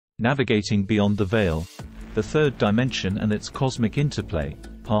Navigating Beyond the Veil, the Third Dimension and its Cosmic Interplay,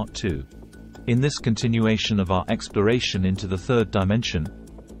 Part 2. In this continuation of our exploration into the third dimension,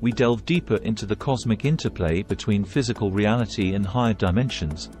 we delve deeper into the cosmic interplay between physical reality and higher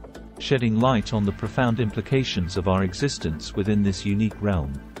dimensions, shedding light on the profound implications of our existence within this unique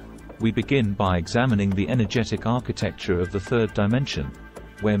realm. We begin by examining the energetic architecture of the third dimension,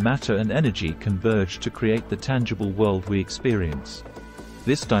 where matter and energy converge to create the tangible world we experience.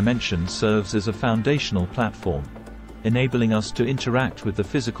 This dimension serves as a foundational platform, enabling us to interact with the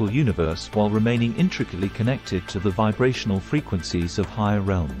physical universe while remaining intricately connected to the vibrational frequencies of higher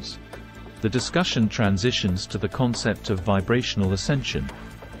realms. The discussion transitions to the concept of vibrational ascension,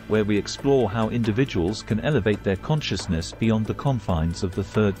 where we explore how individuals can elevate their consciousness beyond the confines of the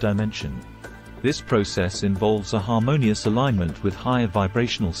third dimension. This process involves a harmonious alignment with higher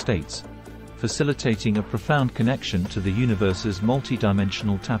vibrational states, facilitating a profound connection to the universe's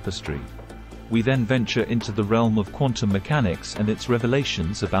multidimensional tapestry. We then venture into the realm of quantum mechanics and its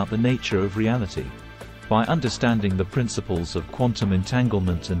revelations about the nature of reality. By understanding the principles of quantum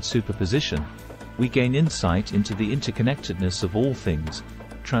entanglement and superposition, we gain insight into the interconnectedness of all things,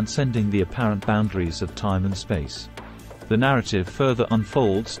 transcending the apparent boundaries of time and space. The narrative further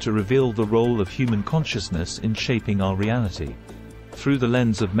unfolds to reveal the role of human consciousness in shaping our reality. Through the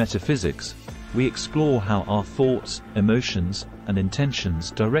lens of metaphysics, we explore how our thoughts, emotions, and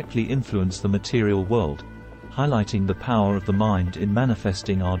intentions directly influence the material world, highlighting the power of the mind in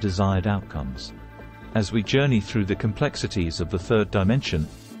manifesting our desired outcomes. As we journey through the complexities of the third dimension,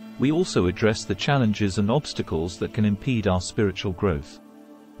 we also address the challenges and obstacles that can impede our spiritual growth.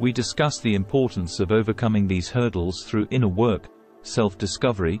 We discuss the importance of overcoming these hurdles through inner work,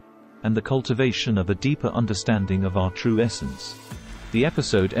 self-discovery, and the cultivation of a deeper understanding of our true essence. The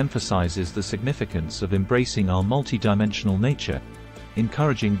episode emphasizes the significance of embracing our multidimensional nature,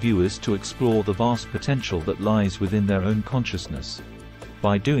 encouraging viewers to explore the vast potential that lies within their own consciousness.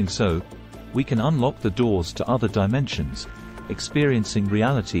 By doing so, we can unlock the doors to other dimensions, experiencing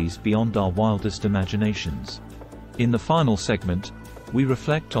realities beyond our wildest imaginations. In the final segment, we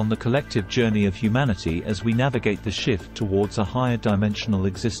reflect on the collective journey of humanity as we navigate the shift towards a higher dimensional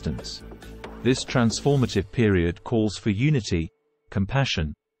existence. This transformative period calls for unity,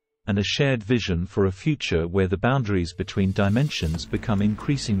 compassion, and a shared vision for a future where the boundaries between dimensions become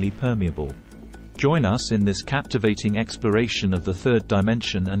increasingly permeable. Join us in this captivating exploration of the third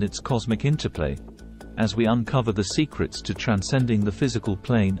dimension and its cosmic interplay, as we uncover the secrets to transcending the physical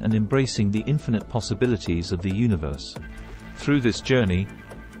plane and embracing the infinite possibilities of the universe. Through this journey,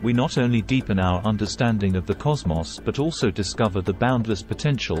 we not only deepen our understanding of the cosmos but also discover the boundless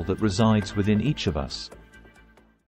potential that resides within each of us.